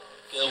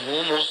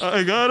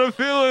I got a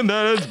feeling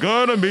that it's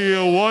gonna be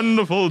a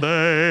wonderful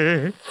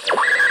day.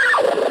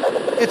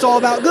 It's all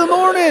about good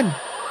morning.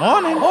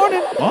 Morning.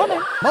 Morning.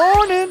 Morning.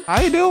 Morning.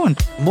 How you doing?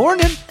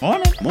 Morning.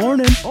 Morning.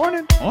 Morning.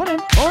 Morning. Morning.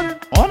 Morning.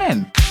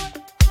 Morning.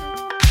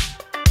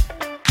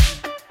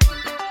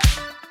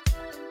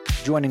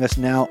 Joining us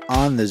now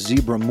on the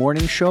Zebra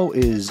Morning Show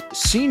is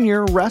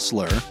senior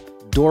wrestler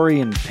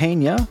Dorian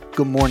Pena.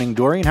 Good morning,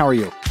 Dorian. How are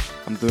you?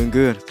 I'm doing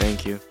good,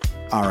 thank you.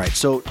 All right.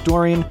 So,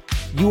 Dorian,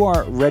 you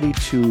are ready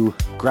to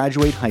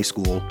graduate high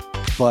school,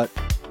 but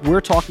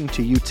we're talking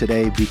to you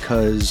today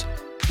because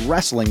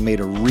wrestling made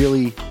a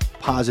really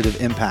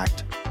positive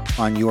impact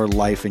on your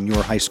life and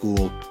your high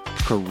school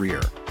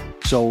career.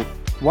 So,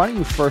 why don't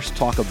you first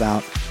talk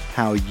about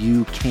how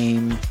you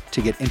came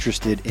to get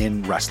interested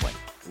in wrestling?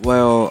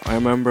 Well, I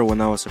remember when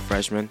I was a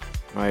freshman,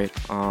 right?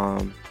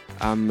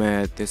 I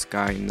met this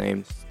guy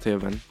named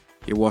Steven.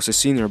 He was a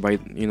senior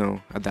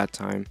at that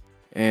time.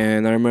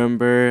 And I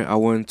remember I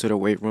went to the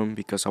weight room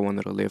because I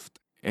wanted to lift.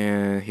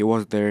 And he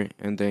was there,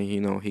 and then,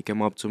 he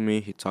came up to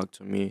me, he talked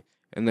to me,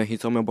 and then he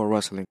told me about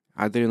wrestling.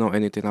 I didn't know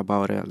anything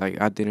about it.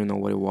 Like, I didn't know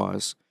what it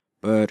was.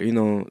 But,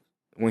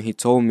 when he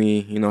told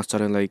me, I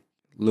started,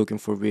 looking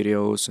for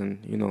videos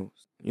and,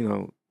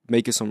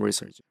 making some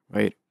research,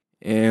 right?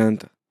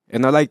 And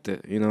I liked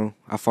it,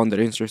 I found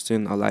it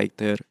interesting. I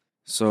liked it.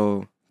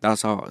 So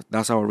that's how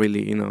I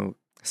really,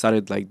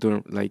 started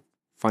doing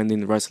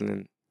finding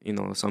wrestling,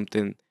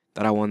 something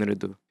that I wanted to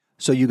do.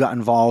 So you got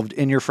involved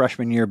in your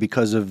freshman year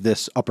because of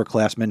this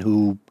upperclassman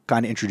who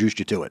kind of introduced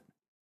you to it.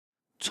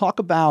 Talk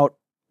about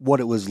what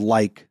it was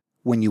like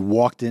when you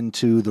walked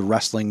into the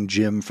wrestling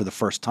gym for the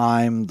first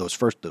time, those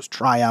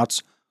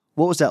tryouts.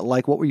 What was that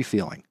like? What were you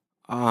feeling?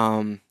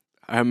 I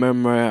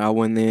remember I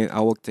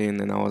walked in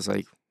and I was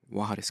like,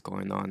 what is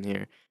going on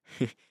here?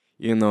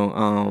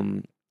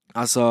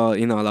 I saw,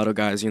 a lot of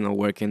guys,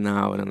 working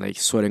out and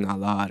sweating a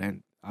lot.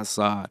 And I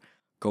saw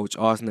Coach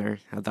Osner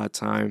at that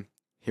time.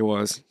 He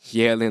was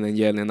yelling and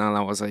yelling, and I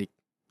was like,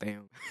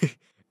 damn.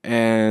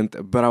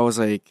 But I was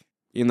like,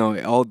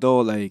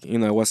 although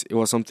it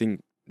was something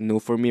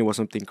new for me, it was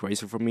something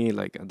crazy for me,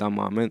 at that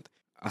moment,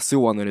 I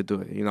still wanted to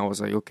do it. I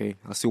was like, okay,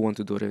 I still want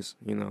to do this,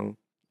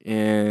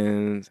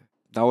 And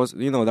that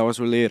was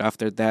really it.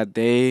 After that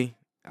day,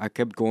 I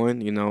kept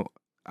going,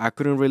 I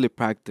couldn't really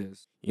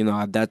practice.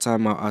 At that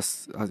time,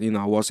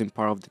 I wasn't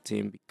part of the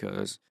team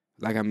because,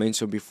 like I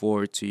mentioned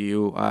before to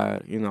you, I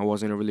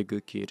wasn't a really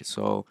good kid.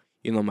 So,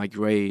 my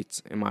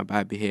grades and my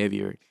bad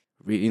behavior,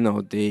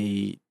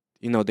 they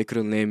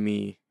couldn't let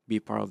me be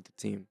part of the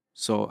team.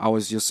 So I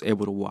was just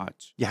able to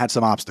watch. You had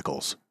some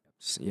obstacles.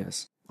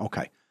 Yes.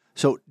 Okay.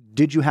 So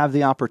did you have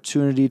the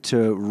opportunity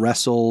to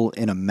wrestle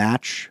in a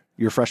match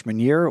your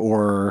freshman year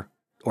or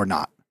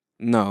not?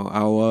 No,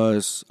 I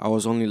was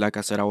only, like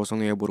I said, I was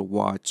only able to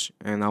watch,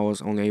 and I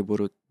was only able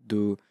to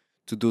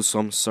do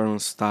some certain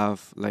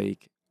stuff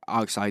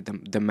outside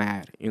the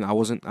mat.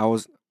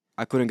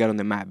 I couldn't get on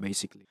the mat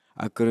basically.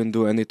 I couldn't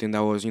do anything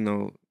that was,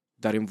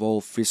 that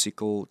involved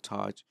physical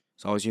touch.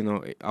 So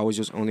I was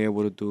just only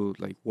able to do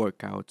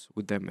workouts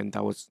with them, and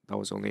that was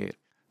only it.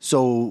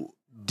 So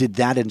did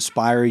that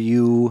inspire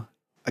you?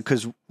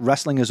 Because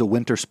wrestling is a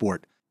winter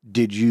sport.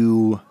 Did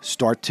you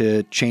start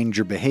to change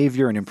your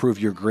behavior and improve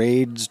your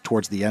grades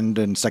towards the end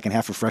and second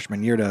half of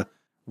freshman year to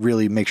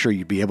really make sure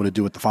you'd be able to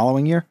do it the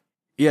following year?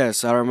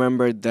 Yes, I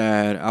remember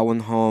that I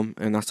went home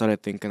and I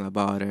started thinking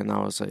about it, and I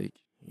was like,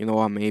 you know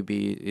what,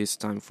 maybe it's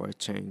time for a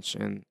change.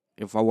 And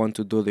if I want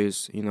to do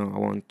this, I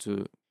want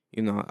to,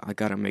 I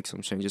gotta make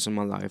some changes in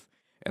my life.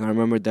 And I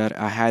remember that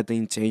I had the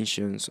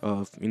intentions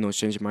of,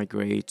 changing my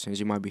grades,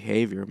 changing my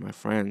behavior, my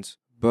friends.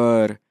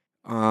 But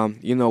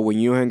when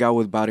you hang out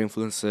with bad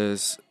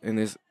influences, and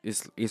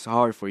it's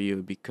hard for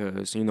you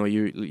because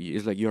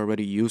it's like you're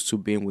already used to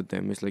being with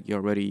them. It's like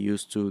you're already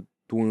used to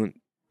doing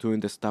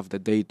the stuff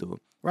that they do.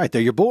 Right,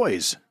 they're your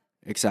boys.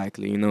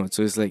 Exactly,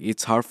 so it's like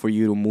it's hard for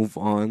you to move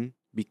on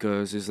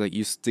because it's like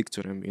you stick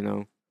to them,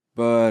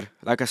 But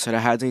like I said, I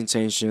had the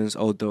intentions.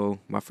 Although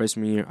my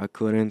freshman year I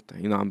couldn't.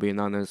 I'm being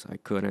honest, I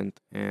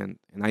couldn't, and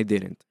I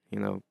didn't.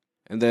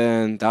 And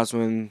then that's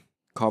when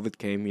COVID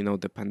came.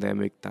 The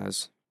pandemic.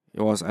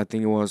 I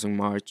think it was in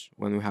March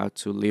when we had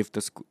to leave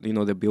the school,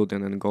 the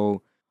building and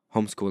go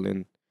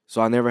homeschooling.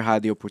 So I never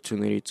had the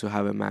opportunity to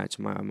have a match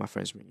my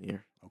freshman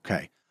year.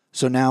 Okay.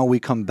 So now we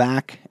come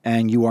back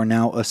and you are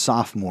now a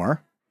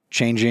sophomore,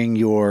 changing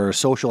your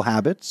social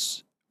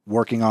habits,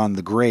 working on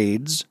the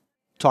grades.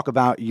 Talk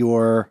about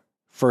your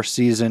first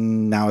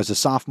season now as a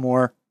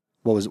sophomore.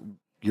 What was it?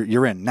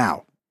 You're in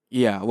now?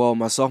 Yeah, well,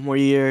 my sophomore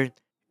year,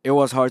 it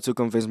was hard to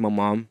convince my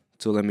mom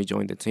to let me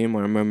join the team.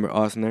 I remember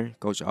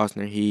Coach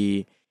Osner,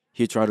 he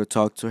tried to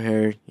talk to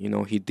her.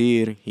 He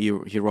did.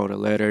 He wrote a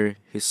letter.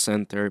 He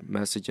sent her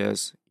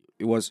messages.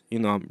 It was,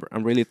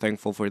 I'm really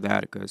thankful for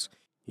that because,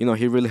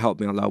 he really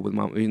helped me a lot with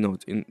mom,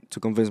 to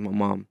convince my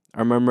mom. I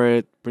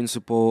remember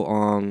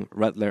Principal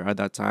Rattler at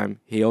that time.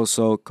 He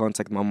also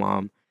contacted my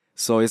mom.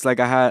 So it's like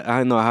I had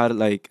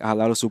a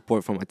lot of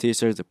support from my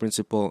teachers, the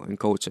principal, and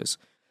coaches.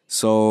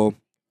 So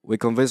we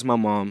convinced my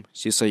mom.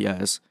 She said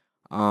yes.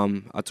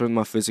 I turned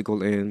my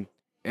physical in,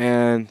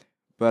 and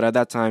but at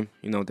that time,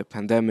 the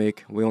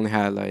pandemic, we only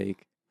had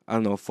like I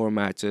don't know 4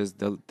 matches.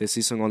 The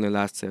season only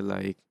lasted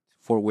like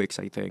 4 weeks,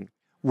 I think.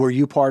 Were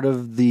you part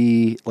of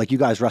like you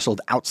guys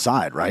wrestled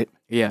outside, right?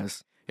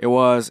 Yes, it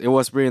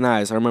was pretty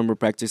nice. I remember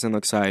practicing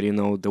outside,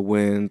 the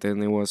wind,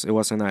 and it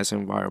was a nice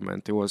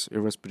environment. It was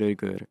pretty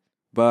good.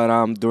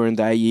 But during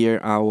that year,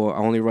 I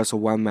only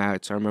wrestled 1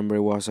 match. I remember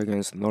it was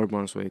against North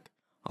Brunswick.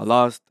 I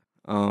lost.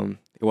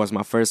 It was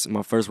my first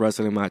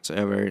wrestling match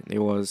ever. It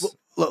was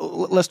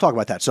Let's talk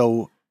about that.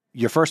 So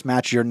your first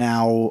match, you're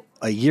now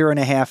a year and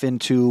a half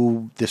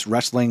into this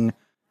wrestling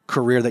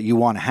career that you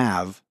want to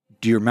have.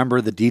 Do you remember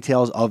the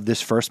details of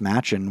this first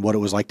match and what it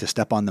was like to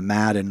step on the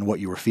mat and what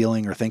you were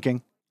feeling or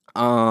thinking?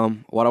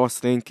 what I was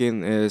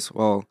thinking is,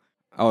 well,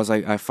 I was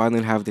like, I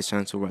finally have the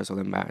chance to wrestle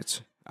a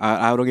match.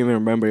 I don't even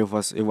remember if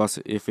it was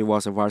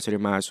a varsity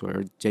match or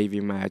a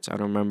JV match. I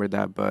don't remember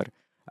that, but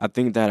I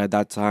think that at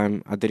that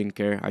time I didn't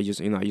care. I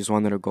just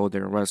wanted to go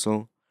there and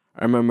wrestle.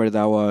 I remember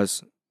I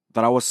was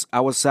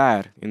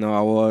sad. We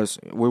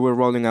were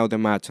rolling out the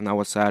match and I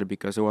was sad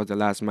because it was the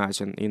last match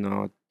and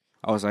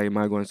I was like, am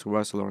I going to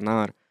wrestle or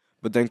not?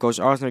 But then Coach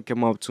Osner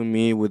came up to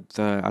me with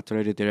the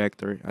athletic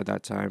director at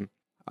that time.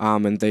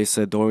 And they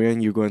said,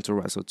 Dorian, you're going to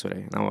wrestle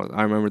today. And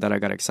I remember that I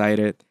got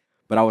excited,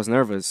 but I was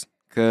nervous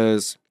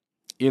because,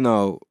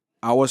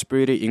 I was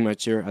pretty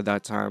immature at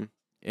that time.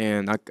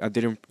 And I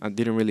didn't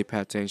really pay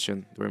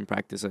attention during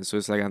practices. So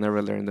it's like I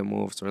never learned the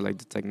moves or like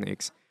the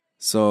techniques.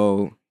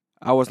 So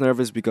I was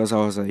nervous because I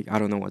was like, I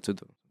don't know what to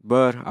do.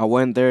 But I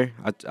went there.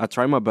 I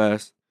tried my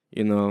best.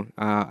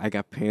 I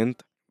got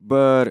pinned.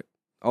 But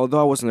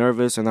although I was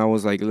nervous and I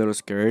was like a little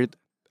scared,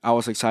 I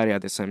was excited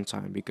at the same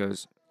time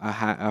because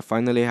I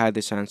finally had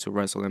the chance to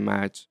wrestle a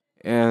match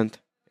and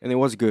it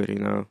was good.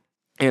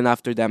 And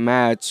after that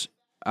match,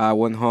 I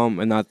went home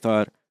and I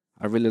thought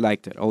I really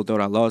liked it. Although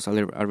I lost, I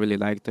really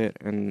liked it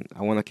and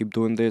I want to keep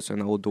doing this and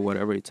I will do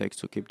whatever it takes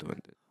to keep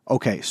doing it.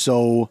 Okay,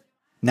 so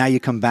now you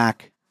come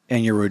back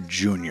and you're a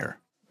junior.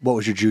 What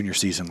was your junior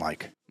season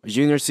like? My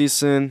junior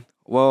season,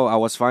 well,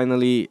 I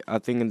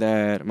think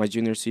that my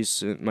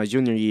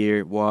junior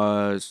year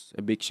was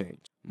a big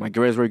change. My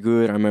grades were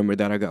good. I remember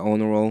that I got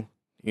honor roll,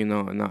 and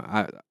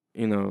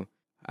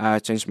I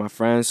changed my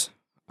friends.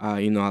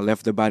 I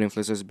left the bad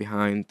influences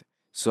behind.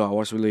 So I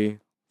was really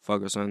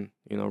focused on,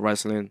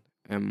 wrestling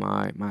and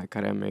my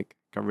academic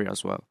career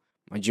as well.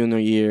 My junior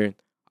year,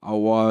 I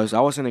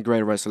wasn't a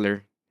great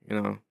wrestler,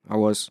 I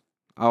was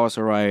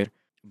alright,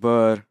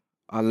 but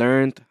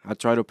I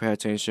tried to pay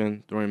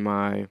attention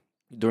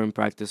during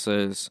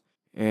practices,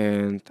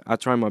 and I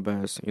tried my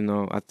best.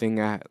 I think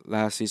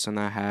last season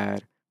I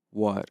had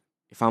what,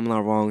 if I'm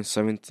not wrong,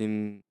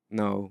 17,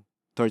 no,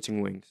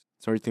 13 wins.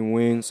 13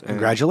 wins. And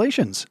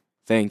Congratulations.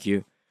 thank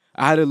you.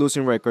 I had a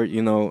losing record.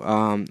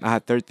 I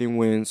had 13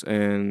 wins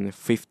and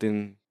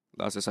 15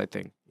 losses, I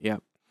think. Yeah,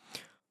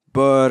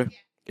 but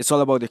it's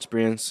all about the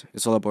experience.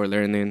 It's all about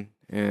learning,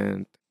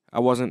 and I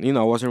wasn't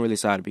really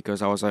sad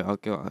because I was like,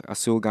 okay, I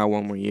still got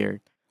one more year.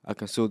 I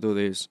can still do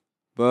this.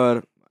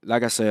 But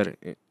like I said,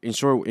 in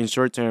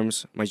short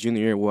terms, my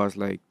junior year was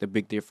like the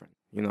big difference.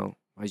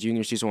 My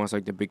junior season was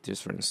like the big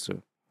difference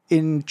too.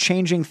 In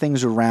changing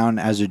things around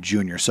as a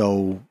junior,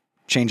 so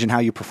changing how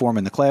you perform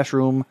in the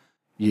classroom,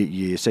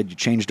 you said you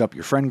changed up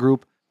your friend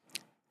group.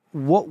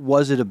 What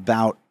was it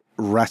about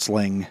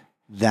wrestling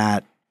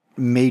that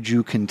made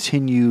you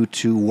continue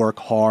to work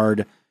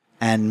hard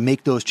and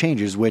make those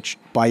changes, which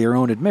by your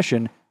own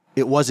admission,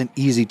 it wasn't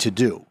easy to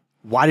do?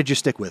 Why did you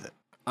stick with it?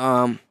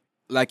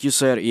 Like you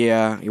said,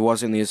 yeah, it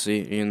wasn't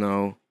easy,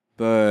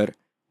 but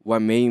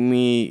what made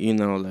me,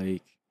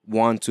 like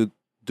want to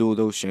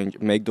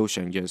make those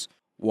changes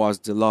was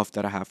the love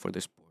that I have for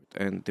the sport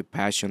and the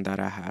passion that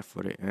I have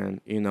for it.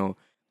 And,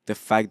 the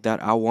fact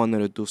that I wanted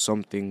to do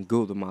something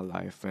good in my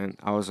life. And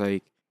I was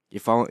like,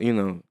 if I'm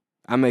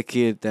a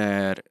kid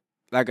that,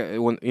 like,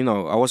 when,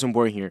 I wasn't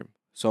born here.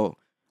 So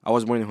I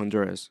was born in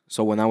Honduras.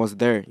 So when I was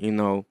there,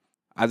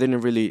 I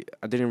didn't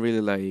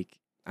really like,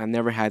 I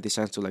never had the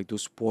chance to like do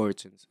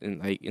sports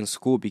in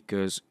school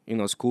because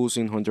schools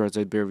in Honduras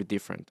are very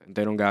different.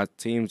 They don't got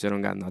teams, they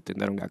don't got nothing,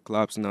 they don't got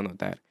clubs, none of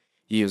that.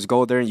 You just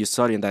go there and you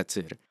study and that's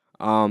it.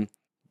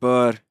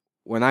 But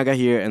when I got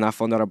here and I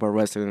found out about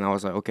wrestling, I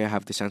was like, okay, I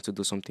have the chance to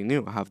do something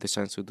new. I have the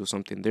chance to do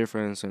something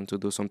different and to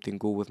do something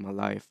good with my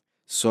life.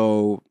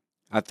 So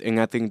I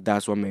think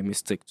that's what made me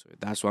stick to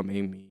it. That's what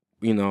made me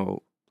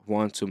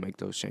want to make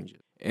those changes.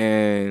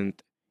 And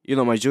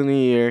my junior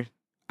year,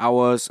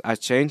 I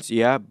changed,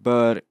 yeah,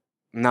 but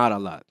not a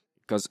lot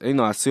because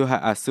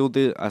I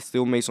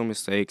still made some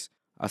mistakes.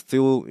 I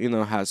still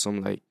had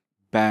some like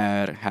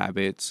bad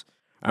habits.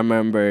 I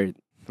remember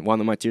one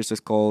of my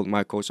teachers called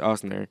my coach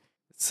Osner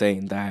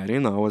saying that I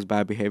was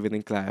bad behaving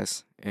in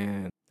class,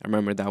 and I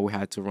remember that we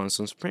had to run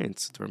some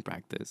sprints during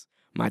practice.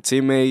 My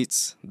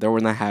teammates, they were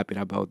not happy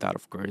about that,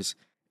 of course.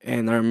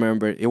 And I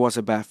remember it was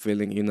a bad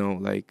feeling,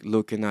 like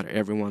looking at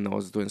everyone that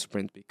was doing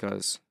sprint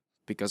because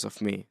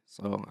of me.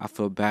 So I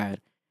feel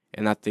bad.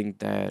 And I think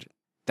that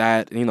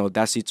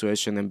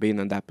situation and being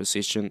in that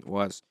position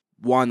was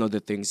one of the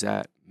things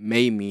that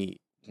made me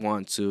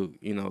want to,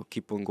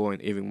 keep on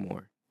going even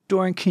more.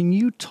 Dorian, can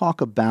you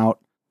talk about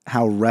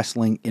how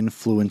wrestling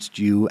influenced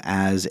you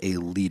as a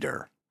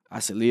leader?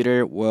 As a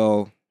leader,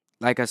 well,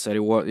 like I said,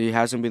 it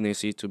hasn't been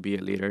easy to be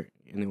a leader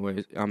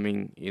anyway. I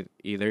mean,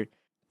 either,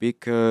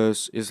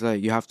 because it's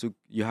like you have to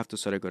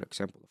set a good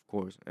example, of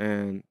course,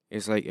 and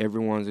it's like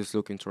everyone is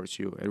looking towards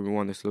you,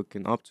 everyone is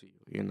looking up to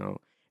you.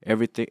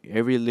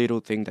 Every little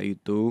thing that you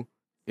do,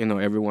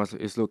 everyone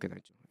is looking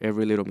at you.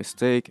 Every little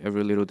mistake,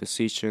 every little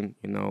decision.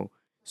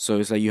 So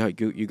it's like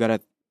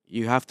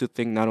you have to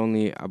think not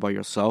only about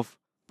yourself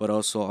but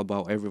also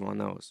about everyone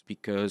else,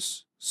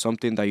 because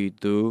something that you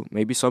do,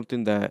 maybe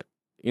something that,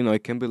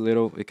 it can be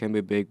little, it can be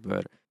big,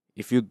 but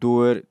if you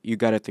do it, you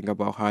got to think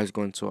about how it's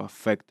going to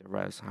affect the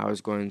rest, how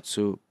it's going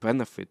to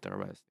benefit the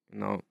rest.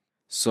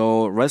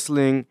 So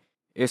wrestling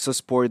is a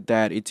sport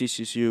that it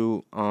teaches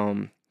you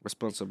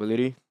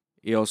responsibility.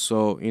 It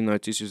also,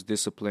 it teaches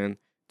discipline,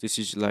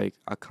 teaches like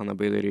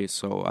accountability.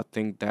 So I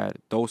think that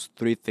those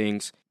three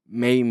things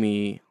made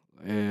me,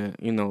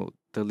 the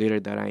leader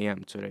that I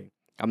am today.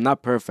 I'm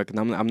not perfect, and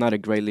I'm not a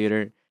great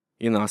leader.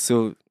 I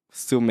still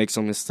make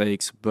some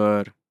mistakes,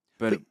 but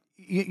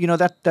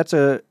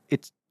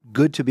It's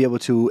good to be able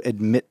to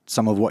admit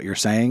some of what you're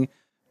saying,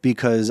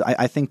 because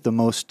I think the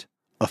most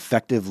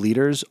effective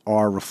leaders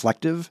are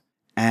reflective.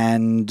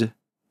 And,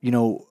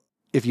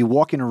 if you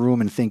walk in a room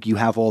and think you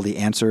have all the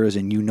answers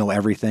and you know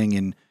everything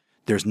and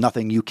there's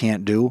nothing you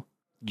can't do,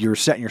 you're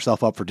setting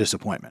yourself up for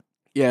disappointment.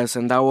 yes,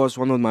 and that was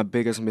one of my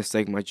biggest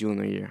mistakes my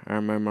junior year. I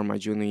remember my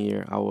junior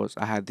year,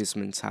 I had this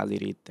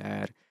mentality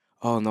that,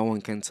 oh, no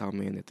one can tell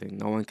me anything.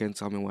 No one can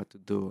tell me what to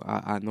do.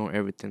 I know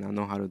everything. I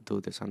know how to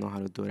do this. I know how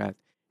to do that.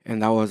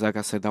 And that was, like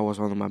I said, that was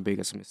one of my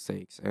biggest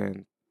mistakes.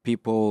 And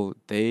people,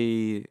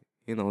 they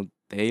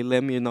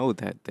let me know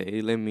that.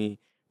 They let me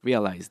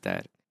realize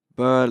that.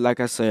 But like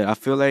I said, I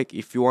feel like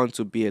if you want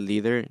to be a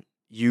leader,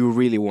 you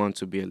really want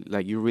to be,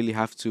 you really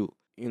have to,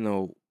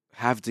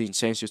 have the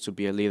intention to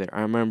be a leader.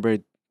 I remember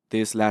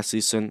this last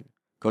season,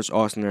 Coach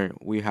Osner,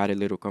 we had a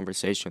little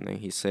conversation, and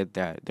he said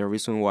that the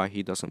reason why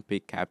he doesn't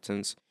pick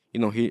captains,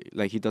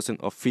 he doesn't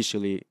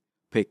officially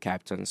pick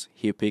captains.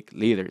 He pick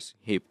leaders.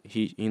 He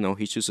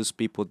chooses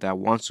people that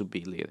want to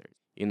be leaders.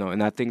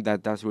 And I think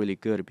that that's really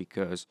good,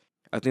 because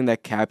I think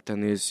that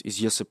captain is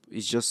just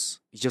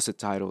a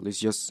title. It's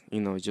just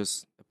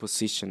just a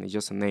position. It's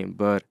just a name.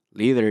 But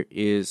leader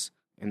is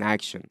an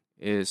action.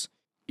 Is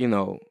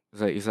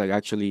it's like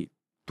actually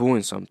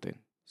doing something.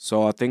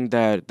 So I think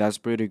that that's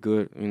pretty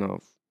good,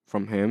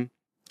 from him.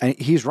 And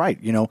he's right.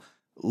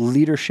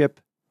 Leadership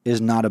is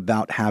not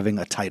about having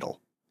a title.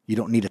 You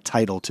don't need a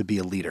title to be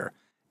a leader.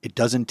 It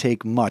doesn't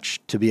take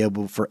much to be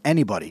able for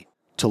anybody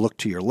to look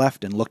to your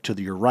left and look to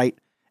your right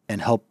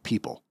and help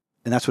people.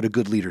 And that's what a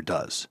good leader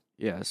does.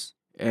 Yes.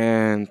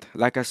 And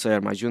like I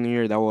said, my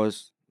junior year,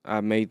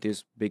 I made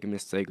this big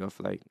mistake of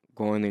like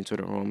going into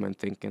the room and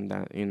thinking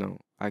that,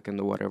 I can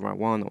do whatever I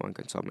want. No one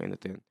can tell me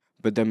anything.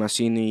 But then my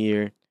senior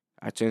year,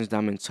 I changed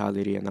that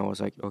mentality, and I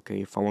was like,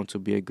 okay, if I want to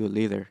be a good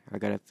leader, I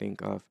got to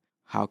think of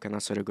how can I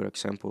set a good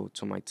example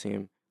to my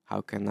team?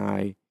 How can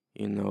I,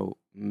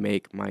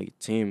 make my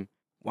team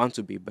want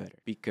to be better?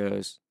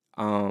 Because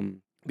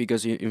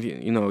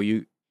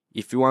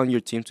if you want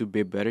your team to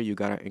be better, you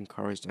got to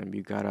encourage them.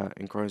 You got to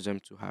encourage them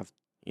to have,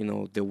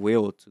 the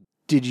will to.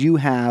 Did you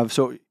have,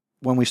 so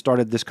when we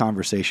started this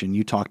conversation,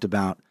 you talked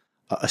about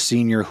a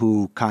senior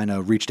who kind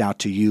of reached out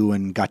to you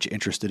and got you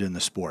interested in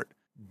the sport.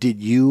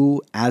 Did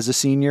you, as a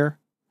senior,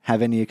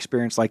 have any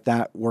experience like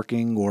that,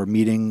 working or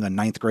meeting a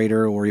 9th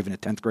grader or even a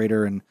 10th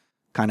grader and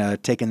kind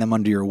of taking them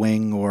under your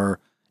wing or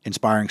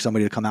inspiring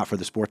somebody to come out for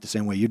the sport the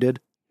same way you did?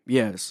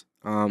 Yes.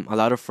 A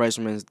lot of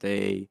freshmen,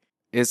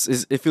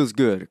 it feels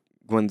good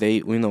when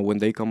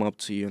they come up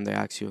to you and they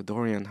ask you,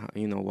 Dorian,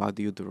 why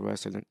do you do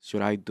wrestling?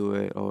 Should I do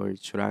it or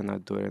should I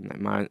not do it?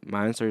 And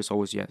my answer is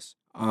always yes.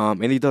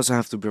 And it doesn't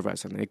have to be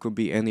wrestling. It could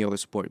be any other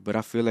sport. But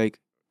I feel like,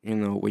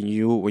 when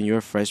you're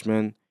a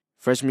freshman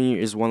year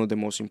is one of the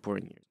most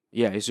important years.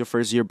 Yeah, it's your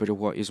first year, but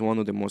it's one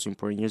of the most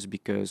important years,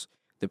 because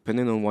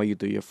depending on what you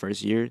do your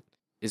first year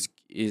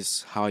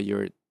is how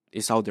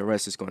the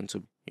rest is going to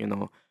be.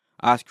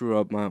 I screwed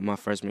up my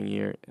freshman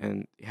year,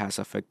 and it has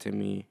affected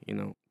me,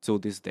 till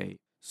this day.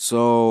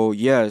 So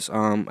yes,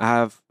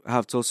 I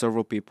have told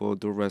several people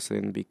do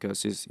wrestling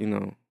because it's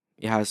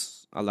it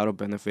has a lot of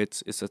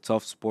benefits. It's a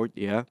tough sport,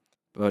 yeah,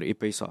 but it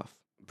pays off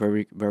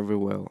very very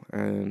well.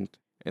 And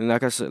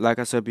like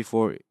I said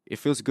before, it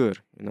feels good.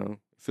 It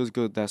feels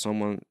good that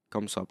someone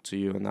comes up to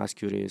you and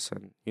asks you this,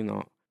 and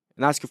and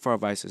ask you for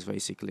advices,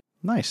 basically.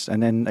 Nice.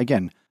 And then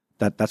again,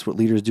 that's what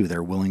leaders do.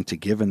 They're willing to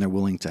give and they're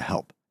willing to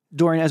help.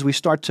 Dorian, as we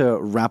start to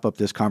wrap up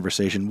this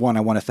conversation, one,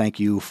 I want to thank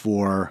you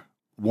for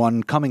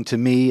coming to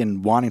me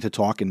and wanting to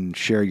talk and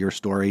share your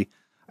story.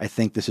 I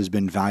think this has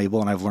been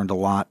valuable, and I've learned a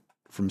lot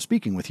from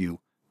speaking with you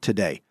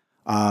today.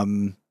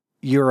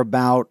 You're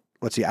about,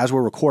 let's see, as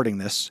we're recording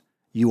this,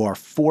 you are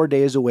 4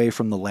 days away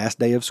from the last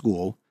day of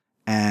school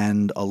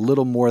and a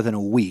little more than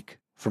a week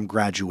from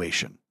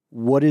graduation.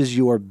 What is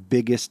your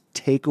biggest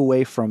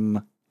takeaway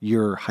from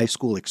your high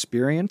school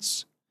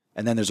experience?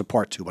 And then there's a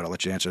part 2, but I'll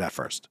let you answer that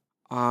first.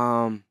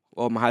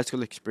 Well, my high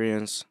school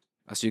experience,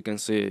 as you can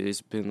see,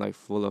 it's been like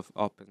full of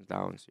up and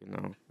downs.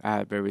 I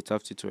had very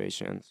tough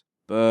situations,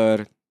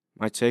 but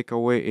my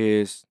takeaway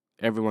is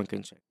everyone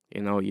can change.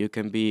 You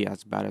can be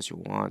as bad as you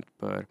want,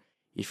 but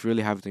if you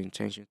really have the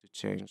intention to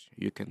change,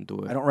 you can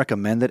do I it. don't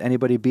recommend that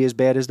anybody be as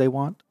bad as they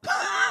want.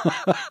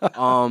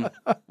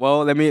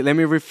 Well, let me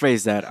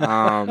rephrase that.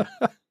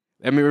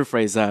 Let me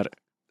rephrase that.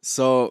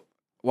 So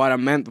what I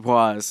meant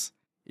was,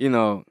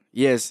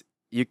 yes,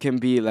 you can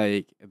be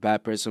like a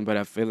bad person, but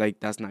I feel like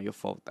that's not your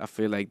fault. I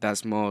feel like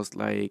that's most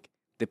like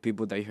the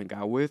people that you hang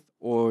out with,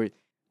 or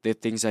the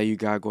things that you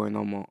got going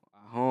on at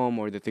home,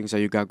 or the things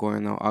that you got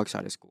going on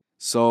outside of school.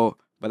 So,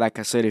 but like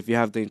I said, if you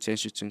have the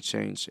intention to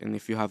change and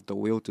if you have the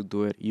will to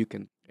do it, you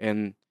can.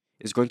 And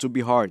it's going to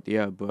be hard,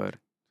 yeah, but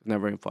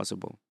never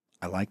impossible.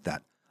 I like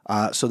that.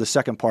 So the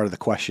second part of the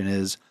question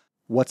is,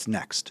 what's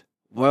next?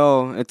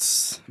 Well,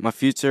 it's my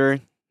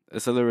future.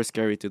 It's a little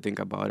scary to think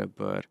about it,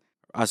 but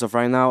as of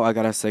right now, I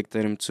got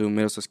accepted into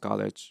Middlesex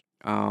College.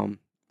 I'm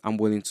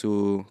willing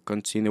to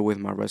continue with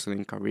my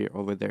wrestling career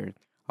over there.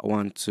 I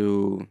want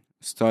to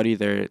study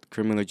there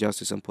criminal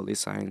justice and police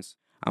science.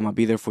 I'm gonna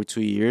be there for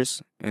 2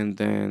 years, and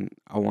then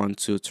I want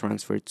to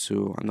transfer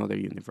to another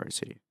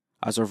university.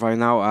 As of right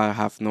now, I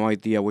have no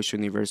idea which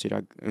university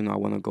I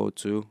want to go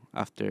to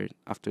after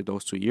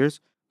those 2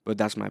 years, but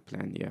that's my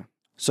plan. Yeah.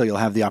 So you'll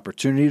have the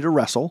opportunity to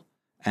wrestle,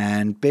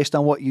 and based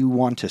on what you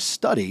want to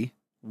study,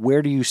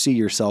 where do you see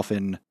yourself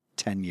in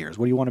 10 years?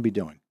 What do you want to be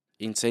doing?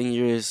 In 10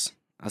 years,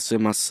 I see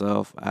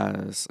myself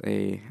as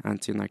a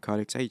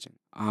anti-narcotics agent.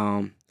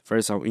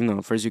 First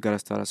you gotta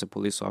start as a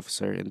police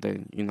officer, and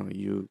then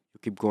you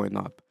keep going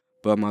up.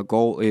 But my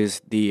goal is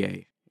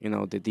DEA.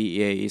 The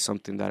DEA is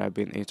something that I've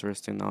been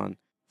interested on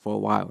for a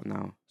while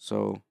now.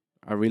 So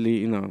I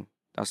really,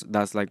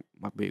 that's like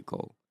my big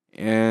goal.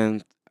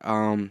 And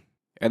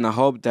I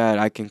hope that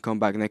I can come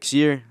back next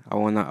year. I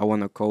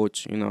wanna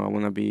coach. I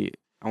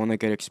wanna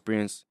get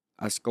experience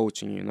as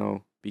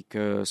coaching.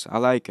 Because I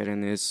like it,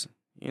 and it's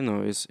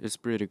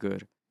pretty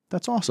good.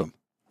 That's awesome.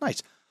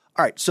 Nice.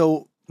 All right.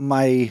 So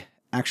my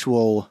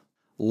actual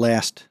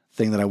last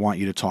thing that I want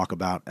you to talk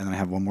about, and then I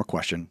have one more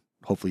question.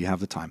 Hopefully you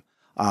have the time.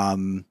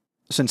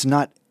 Since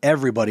not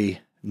everybody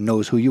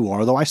knows who you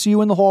are, though I see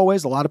you in the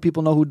hallways, a lot of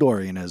people know who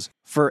Dorian is.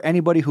 For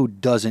anybody who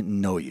doesn't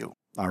know you,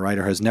 all right,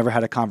 or has never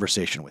had a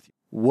conversation with you,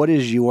 what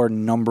is your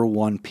number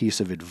one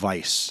piece of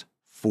advice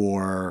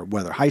for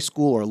whether high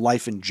school or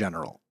life in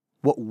general?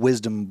 What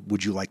wisdom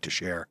would you like to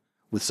share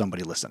with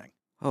somebody listening?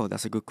 Oh,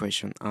 that's a good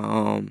question.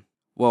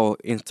 Well,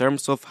 in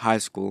terms of high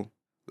school,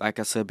 like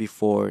I said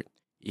before,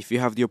 if you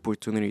have the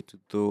opportunity to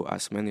do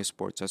as many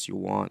sports as you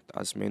want,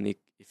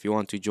 if you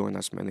want to join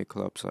as many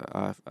clubs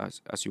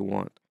as you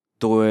want,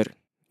 do it,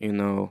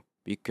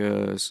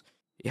 because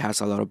it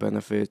has a lot of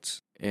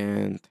benefits,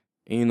 and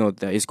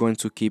that it's going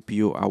to keep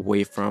you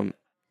away from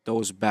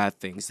those bad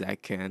things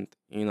that can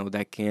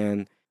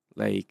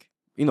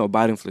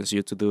bad influence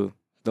you to do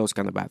those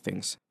kind of bad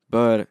things.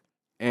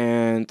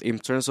 And in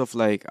terms of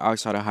like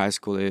outside of high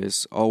school,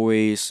 is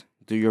always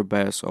do your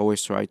best,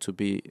 always try to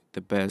be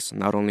the best,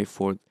 not only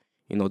for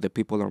the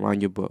people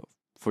around you, but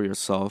for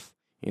yourself,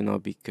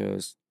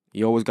 because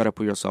you always got to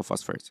put yourself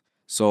as first.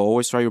 So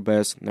always try your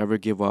best, never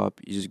give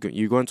up.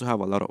 You're going to have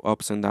a lot of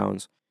ups and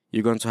downs.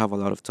 You're going to have a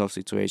lot of tough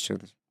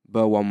situations.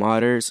 But what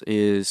matters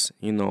is,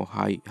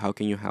 how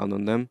can you handle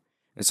them?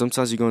 And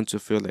sometimes you're going to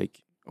feel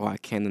like, oh, I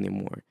can't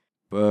anymore.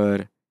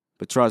 But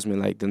trust me,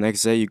 like the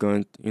next day you're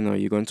going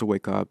to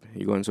wake up,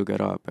 you're going to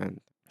get up,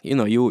 and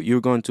you're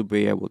going to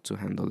be able to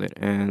handle it.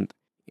 And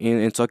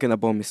in talking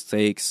about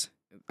mistakes,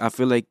 I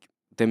feel like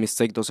the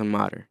mistake doesn't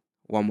matter.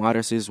 What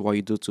matters is what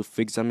you do to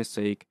fix that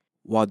mistake.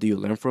 What do you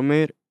learn from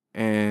it?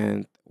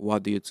 And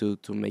what do you do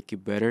to make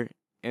it better?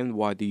 And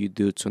what do you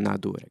do to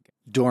not do it again?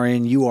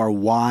 Dorian, you are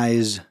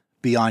wise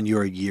beyond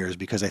your years,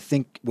 because I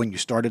think when you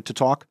started to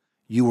talk,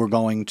 you were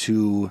going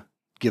to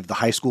give the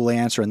high school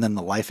answer and then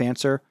the life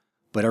answer.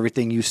 But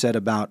everything you said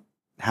about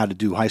how to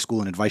do high school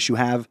and advice you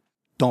have,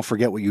 don't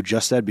forget what you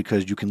just said,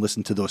 because you can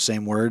listen to those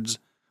same words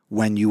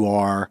when you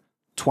are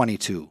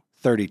 22,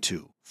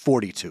 32,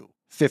 42,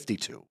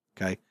 52.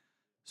 Okay.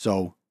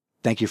 So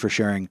thank you for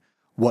sharing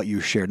what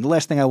you shared. And the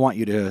last thing I want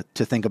you to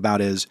think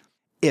about is,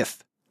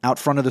 if out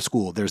front of the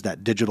school there's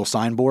that digital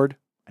signboard,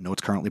 I know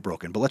it's currently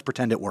broken, but let's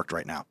pretend it worked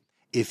right now.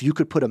 If you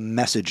could put a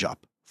message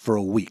up for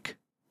a week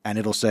and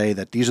it'll say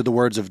that these are the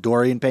words of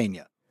Dorian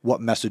Pena,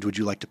 what message would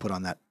you like to put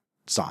on that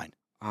sign?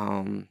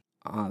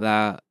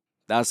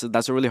 That's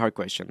a really hard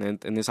question,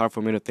 and it's hard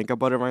for me to think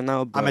about it right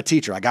now. But I'm a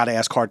teacher. I got to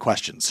ask hard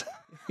questions.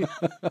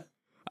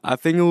 I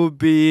think it would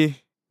be,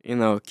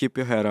 keep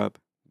your head up,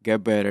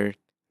 get better,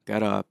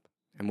 get up,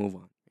 and move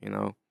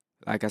on.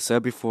 Like I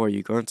said before,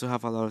 you're going to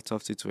have a lot of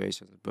tough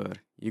situations, but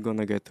you're going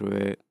to get through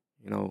it.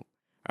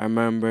 I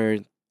remember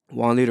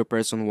one little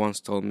person once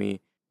told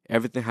me,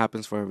 everything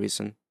happens for a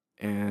reason,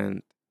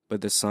 but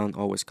the sun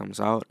always comes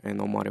out, and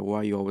no matter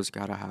what, you always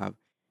got to have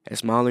a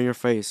smile on your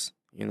face,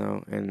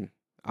 and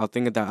I'll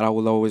think that I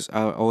will always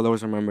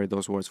remember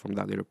those words from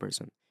that little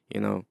person.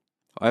 You know,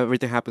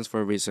 everything happens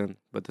for a reason,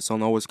 but the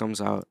sun always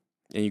comes out,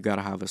 and you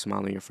gotta have a smile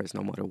on your face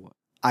no matter what.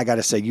 I got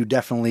to say, you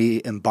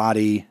definitely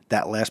embody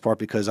that last part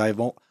because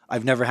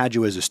I've never had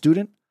you as a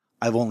student.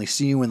 I've only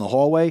seen you in the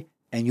hallway,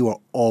 and you are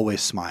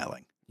always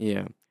smiling.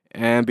 Yeah.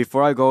 And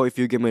before I go, if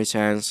you give me a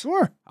chance,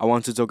 Sure. I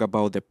want to talk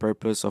about the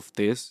purpose of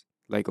this,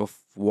 like of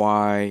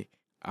why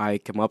I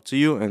came up to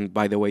you. And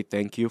by the way,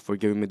 thank you for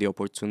giving me the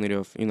opportunity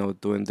of,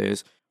 doing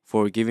this,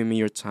 for giving me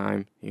your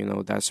time.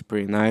 That's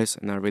pretty nice,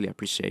 and I really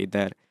appreciate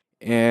that.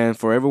 And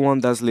for everyone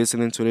that's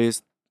listening to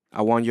this,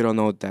 I want you to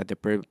know that the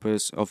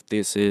purpose of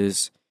this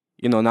is,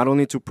 not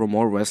only to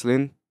promote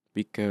wrestling,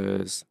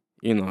 because,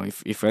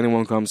 if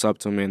anyone comes up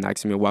to me and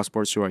asks me what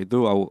sports should I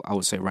do, I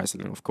will say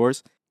wrestling, of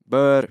course.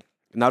 But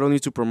not only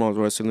to promote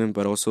wrestling,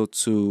 but also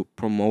to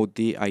promote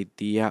the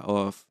idea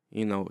of,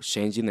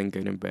 changing and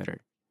getting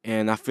better.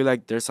 And I feel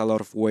like there's a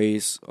lot of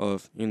ways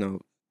of,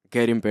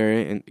 getting better,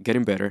 and,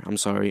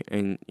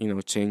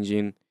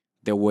 changing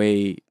the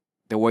way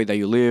that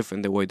you live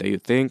and the way that you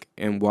think.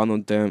 And one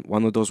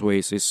of those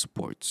ways is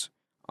sports.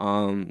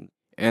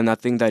 And I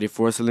think that if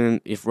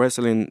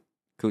wrestling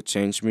could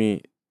change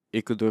me,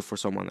 it could do it for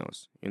someone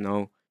else,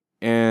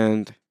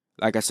 And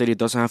like I said, it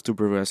doesn't have to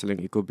be wrestling.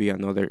 It could be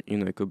another,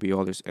 it could be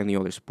any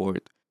other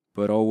sport.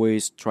 But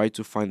always try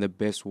to find the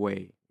best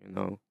way,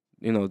 Don't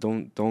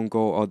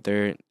go out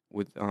there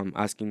with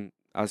asking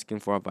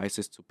for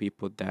advices to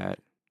people that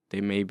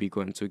they may be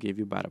going to give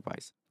you bad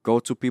advice. Go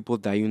to people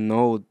that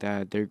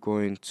that they're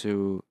going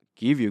to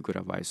give you good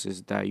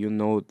advices, that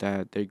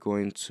that they're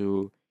going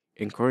to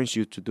encourage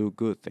you to do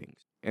good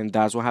things. And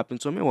that's what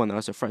happened to me when I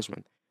was a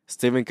freshman.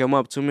 Steven came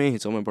up to me, he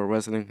told me about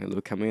wrestling, and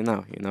look at me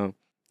now,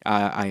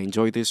 I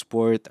enjoyed this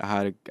sport.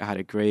 I had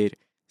a great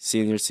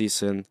senior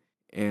season,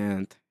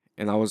 and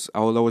I will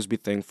always be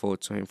thankful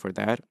to him for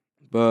that.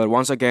 But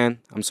once again,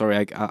 I'm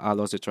sorry, I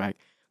lost the track.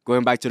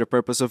 Going back to the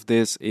purpose of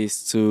this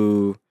is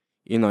to,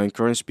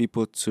 encourage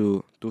people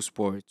to do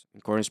sports,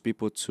 encourage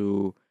people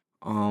to,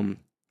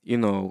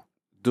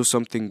 do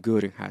something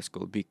good in high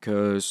school.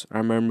 Because I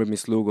remember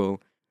Miss Lugo,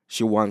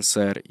 she once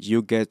said,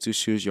 you get to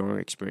choose your own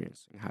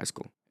experience in high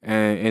school.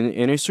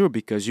 And it's true,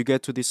 because you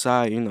get to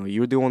decide,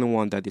 you're the only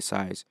one that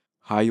decides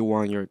how do you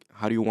want your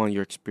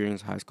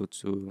experience high school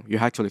to,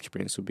 your actual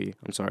experience to be.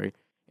 I'm sorry.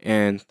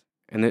 And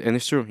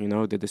it's true,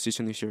 the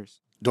decision is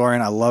yours.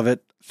 Dorian, I love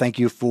it. Thank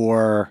you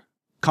for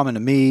coming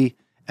to me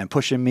and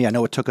pushing me. I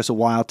know it took us a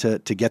while to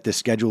get this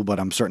scheduled, but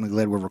I'm certainly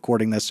glad we're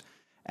recording this.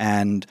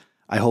 And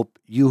I hope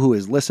you who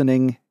is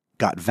listening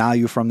got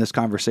value from this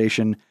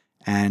conversation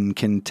and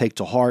can take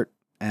to heart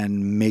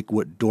and make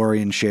what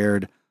Dorian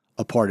shared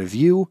a part of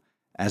you,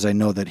 as I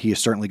know that he is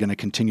certainly going to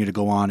continue to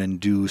go on and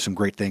do some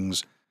great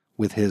things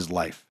with his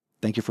life.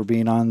 Thank you for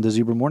being on the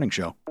Zebra Morning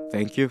Show.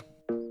 Thank you.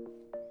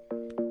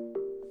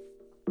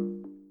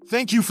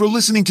 Thank you for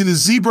listening to the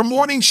Zebra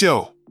Morning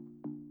Show.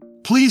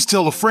 Please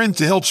tell a friend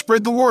to help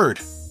spread the word.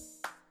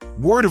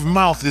 Word of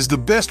mouth is the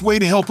best way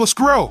to help us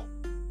grow.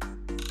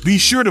 Be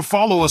sure to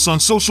follow us on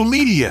social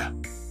media.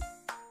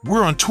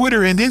 We're on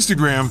Twitter and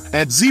Instagram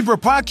at Zebra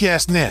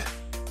Podcast Net.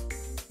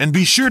 And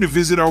be sure to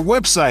visit our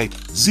website,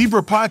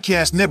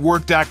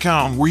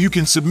 zebrapodcastnetwork.com, where you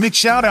can submit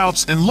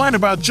shout-outs and learn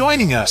about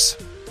joining us.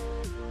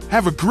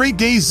 Have a great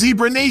day,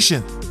 Zebra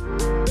Nation.